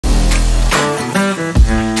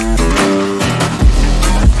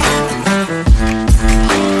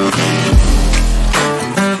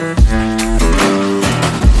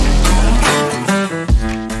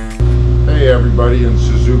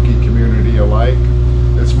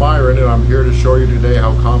Myron, and I'm here to show you today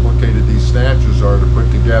how complicated these snatches are to put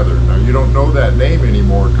together. Now, you don't know that name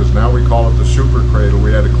anymore because now we call it the Super Cradle.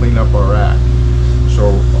 We had to clean up our act. So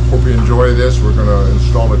I hope you enjoy this. We're going to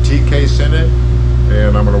install a T-case in it,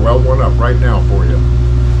 and I'm going to weld one up right now for you.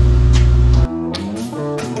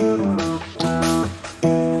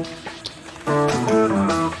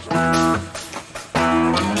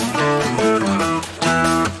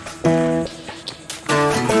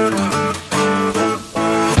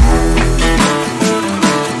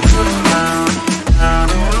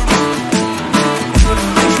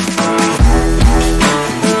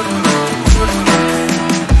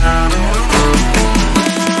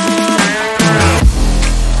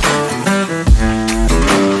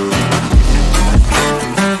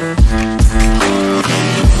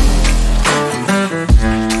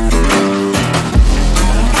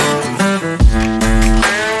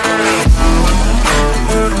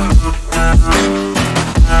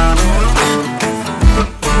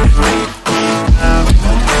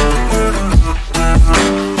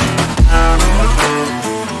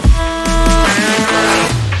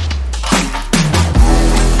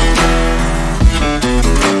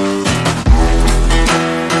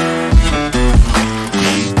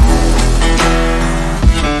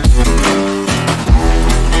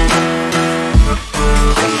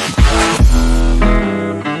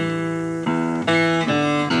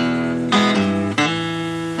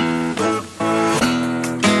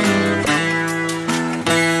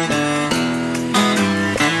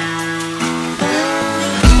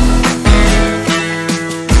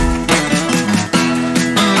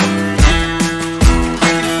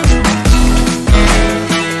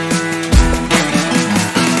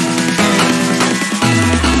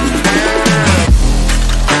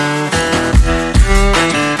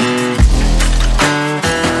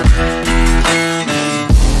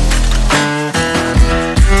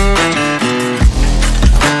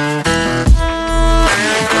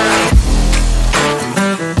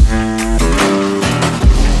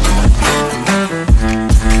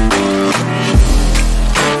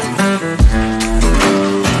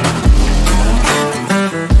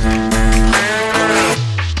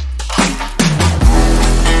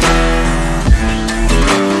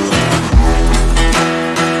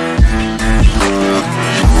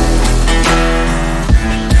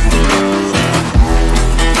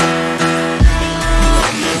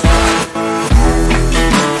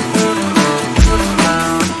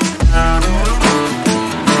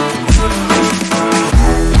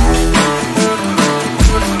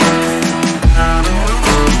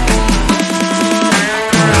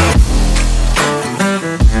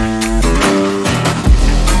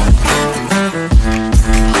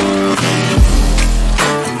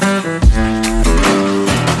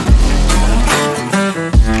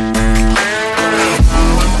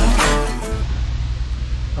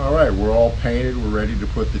 We're all painted, we're ready to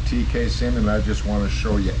put the T-case in, and I just want to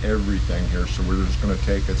show you everything here, so we're just going to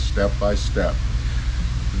take it step by step.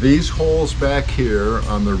 These holes back here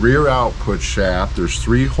on the rear output shaft, there's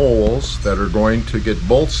 3 holes that are going to get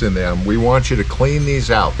bolts in them. We want you to clean these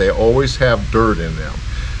out. They always have dirt in them.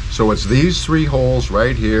 So it's these 3 holes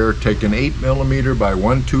right here. Take an 8mm by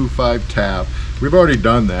 125 tap. We've already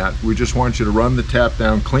done that. We just want you to run the tap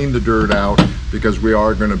down, clean the dirt out, because we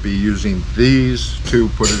are going to be using these to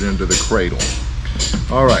put it into the cradle.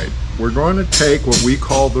 All right, we're going to take what we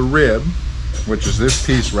call the rib, which is this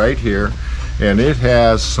piece right here, and it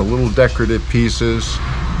has some little decorative pieces.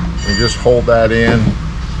 And just hold that in,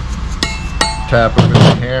 tap it with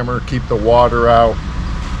a hammer, keep the water out,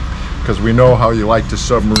 because we know how you like to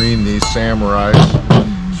submarine these Samurais.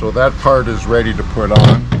 So that part is ready to put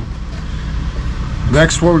on.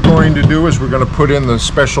 Next, what we're going to do is we're going to put in the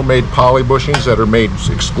special made poly bushings that are made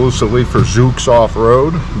exclusively for Zuk's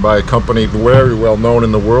Off-Road by a company very well known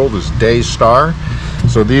in the world as Daystar.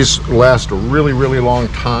 So these last a really, really long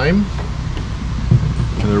time.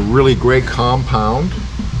 And they're really great compound.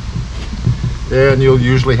 And you'll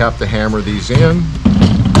usually have to hammer these in.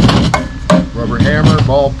 Rubber hammer,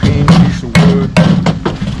 ball peen, piece of wood,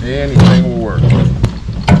 anything will work.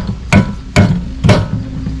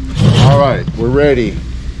 All right, we're ready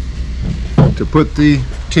to put the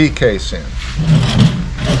T-case in.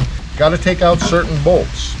 Got to take out certain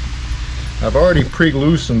bolts. I've already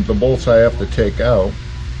pre-loosened the bolts I have to take out.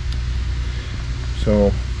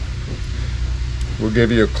 So we'll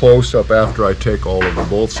give you a close-up after I take all of the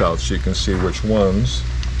bolts out so you can see which ones.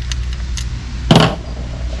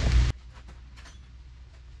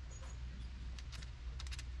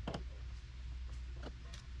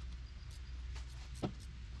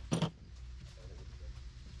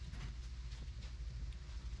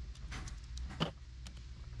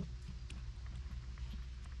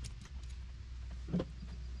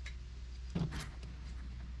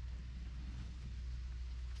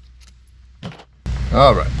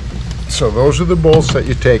 All right, so those are the bolts that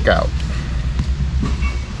you take out.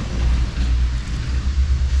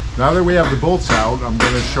 Now that we have the bolts out, I'm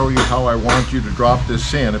going to show you how I want you to drop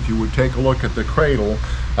this in. If you would take a look at the cradle,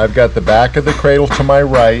 I've got the back of the cradle to my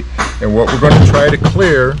right, and what we're going to try to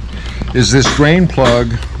clear is this drain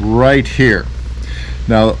plug right here.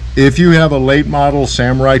 Now, if you have a late model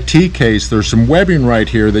Samurai T case, there's some webbing right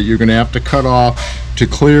here that you're going to have to cut off to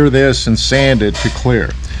clear this and sand it to clear.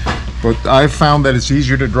 But I've found that it's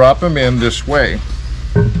easier to drop them in this way.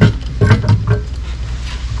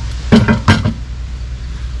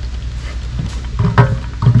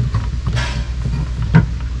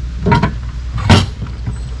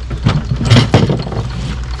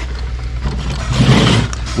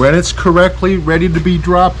 When it's correctly ready to be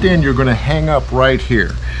dropped in, you're going to hang up right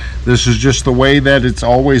here. This is just the way that it's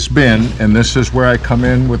always been, and this is where I come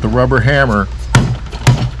in with the rubber hammer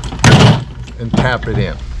and tap it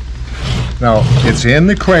in. Now, it's in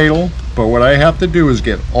the cradle, but what I have to do is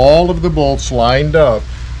get all of the bolts lined up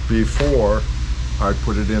before I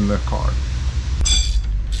put it in the car.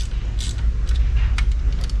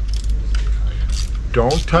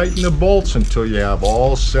 Don't tighten the bolts until you have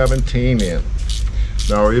all 17 in.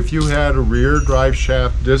 Now, if you had a rear drive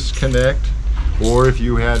shaft disconnect, or if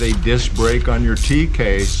you had a disc break on your T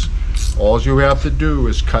case, all you have to do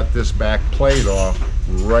is cut this back plate off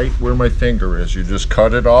right where my finger is. You just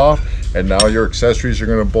cut it off, and now your accessories are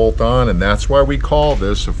going to bolt on, and that's why we call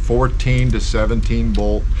this a 14 to 17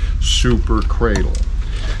 bolt super cradle.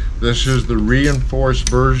 This is the reinforced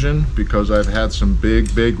version because I've had some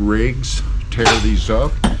big rigs tear these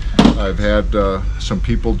up. I've had some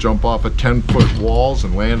people jump off of 10-foot walls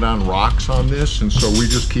and land on rocks on this, and so we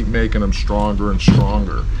just keep making them stronger and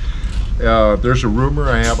stronger. There's a rumor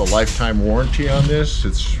I have a lifetime warranty on this.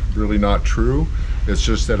 It's really not true. It's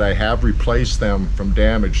just that I have replaced them from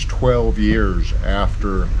damage 12 years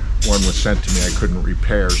after one was sent to me I couldn't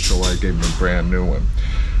repair, so I gave them a brand new one.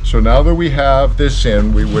 So now that we have this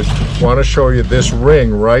in, we would want to show you this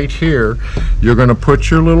ring right here. You're going to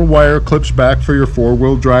put your little wire clips back for your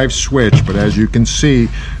four-wheel drive switch, but as you can see,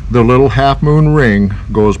 the little half moon ring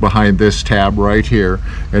goes behind this tab right here,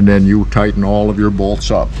 and then you tighten all of your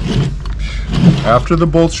bolts up. After the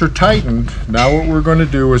bolts are tightened, now what we're going to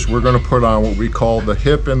do is we're going to put on what we call the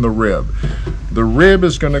hip and the rib. The rib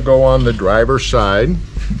is going to go on the driver's side.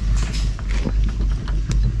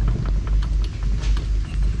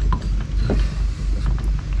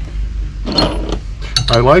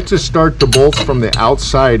 I like to start the bolts from the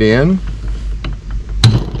outside in,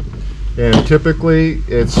 and typically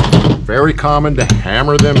it's very common to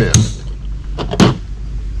hammer them in.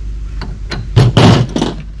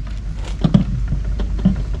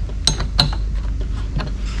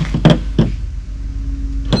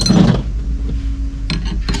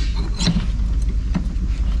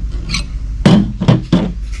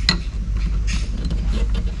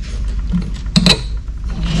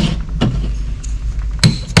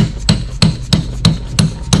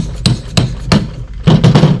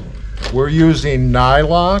 We're using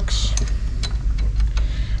nylocks.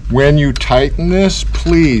 When you tighten this,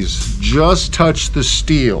 please just touch the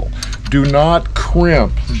steel. Do not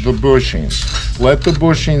crimp the bushings. Let the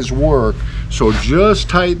bushings work. So just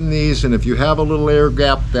tighten these, and if you have a little air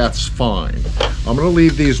gap, that's fine. I'm going to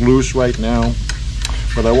leave these loose right now,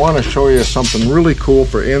 but I want to show you something really cool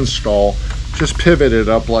for install. Just pivot it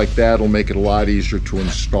up like that. It'll make it a lot easier to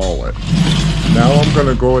install it. Now I'm going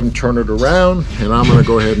to go ahead and turn it around, and I'm going to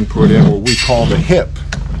go ahead and put in what we call the hip.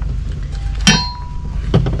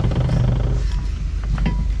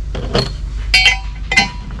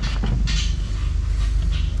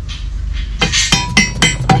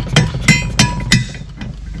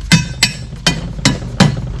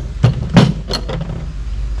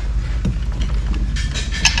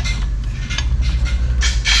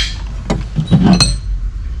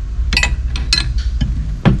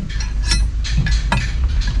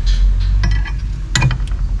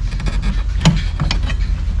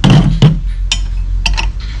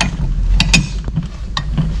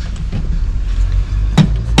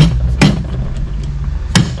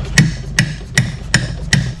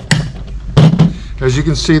 As you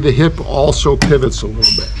can see, the hip also pivots a little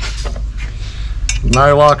bit.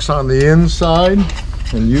 Nylocks on the inside,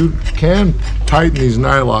 and you can tighten these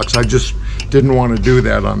nylocks. I just didn't want to do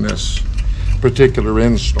that on this particular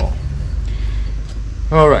install.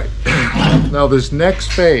 All right, now this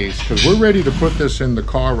next phase, because we're ready to put this in the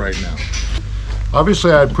car right now.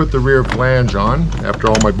 Obviously, I'd put the rear flange on after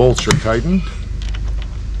all my bolts are tightened.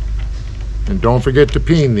 And don't forget to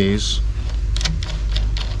peen these.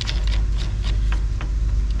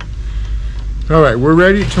 All right, we're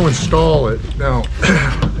ready to install it. Now,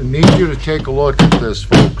 I need you to take a look at this,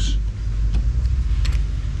 folks.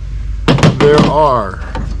 There are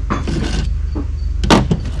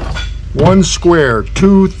 1 square,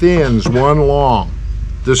 2 thins, 1 long.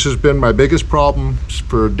 This has been my biggest problem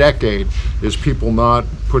for a decade, is people not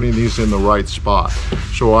putting these in the right spot.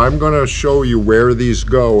 So I'm going to show you where these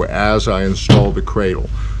go as I install the cradle.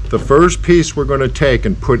 The first piece we're going to take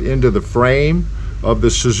and put into the frame of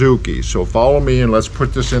the Suzuki. So follow me and let's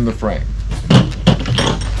put this in the frame.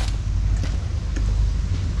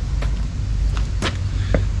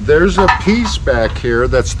 There's a piece back here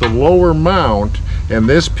that's the lower mount, and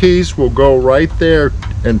this piece will go right there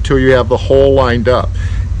until you have the hole lined up.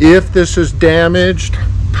 If this is damaged,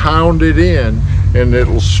 pound it in and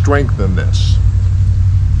it'll strengthen this.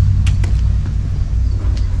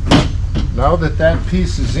 Now that that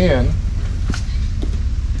piece is in,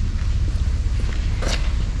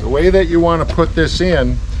 the way that you want to put this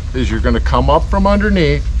in is you're going to come up from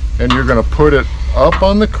underneath and you're going to put it up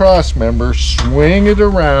on the cross member, swing it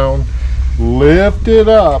around, lift it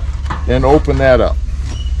up, and open that up.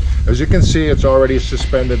 As you can see, it's already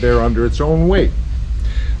suspended there under its own weight.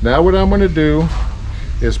 Now what I'm going to do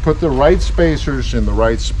is put the right spacers in the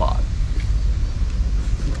right spot.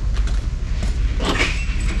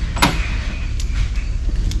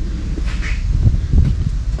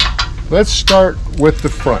 Let's start with the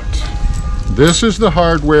front. This is the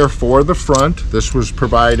hardware for the front. This was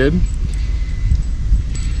provided.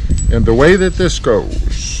 And the way that this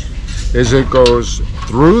goes is it goes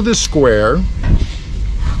through the square.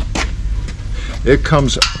 It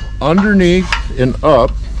comes underneath and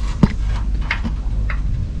up.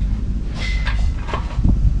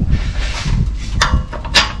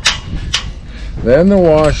 Then the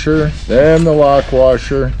washer, then the lock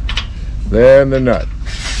washer, then the nut.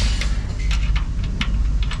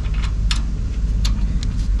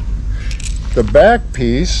 The back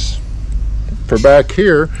piece for back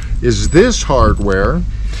here is this hardware,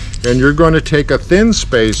 and you're going to take a thin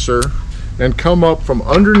spacer and come up from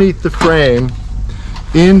underneath the frame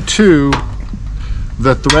into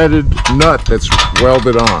the threaded nut that's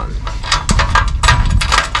welded on.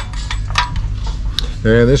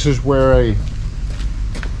 And this is where a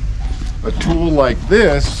tool like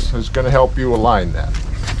this is going to help you align that.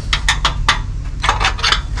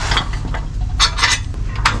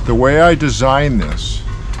 The way I designed this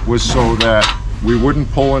was so that we wouldn't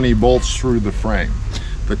pull any bolts through the frame.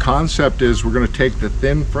 The concept is we're going to take the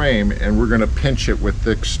thin frame and we're going to pinch it with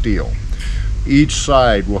thick steel. Each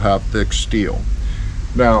side will have thick steel.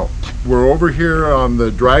 Now, we're over here on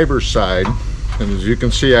the driver's side, and as you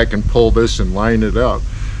can see, I can pull this and line it up.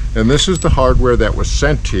 And this is the hardware that was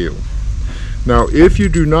sent to you. Now, if you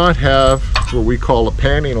do not have what we call a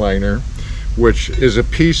panty liner, which is a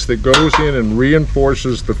piece that goes in and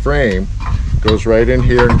reinforces the frame, goes right in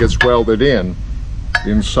here and gets welded in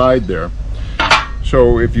inside there.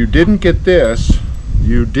 So if you didn't get this,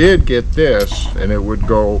 you did get this, and it would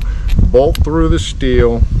go bolt through the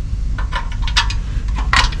steel,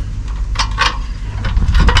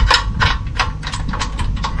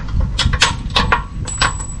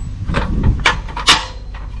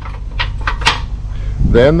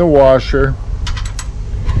 then the washer,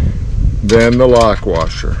 then the lock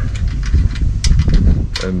washer.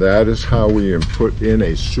 And that is how we put in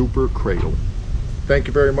a super cradle. Thank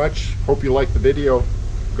you very much. Hope you liked the video.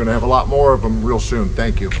 Going to have a lot more of them real soon.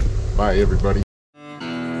 Thank you. Bye, everybody.